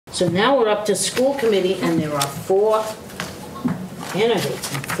So now we're up to school committee, and there are 4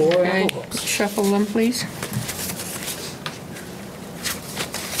 candidates and 4 Okay, envelopes. shuffle them, please.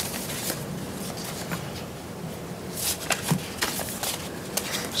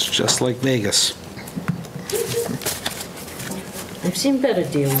 It's just like Vegas. I've seen better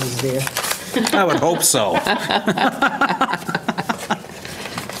dealings there. I would hope so.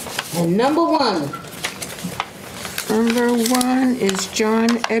 And number 1, Number 1 is John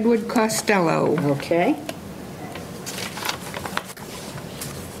Edward Costello. okay?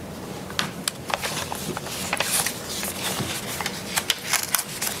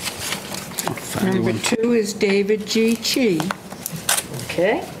 Number 2 is David G. Chi.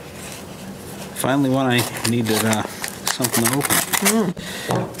 Okay, Finally one I needed something to open.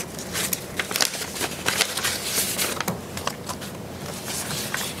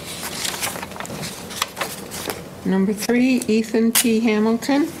 Number 3, Ethan P.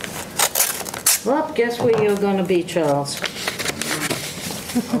 Hamilton. well, guess where you're gonna be, Charles?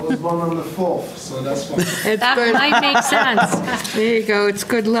 I was born on the 4th, so that's why. It's That good. might make sense. There you go, it's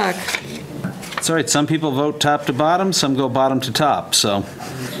good luck. It's all right, some people vote top to bottom, some go bottom to top, so,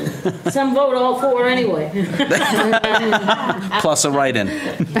 Some vote all 4 anyway. plus a write-in.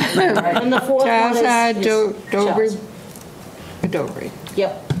 And the 4th one Charles R. is Dobry. Charles. Dobry.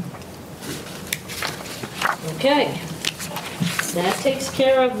 Yep. Okay. That takes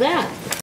care of that.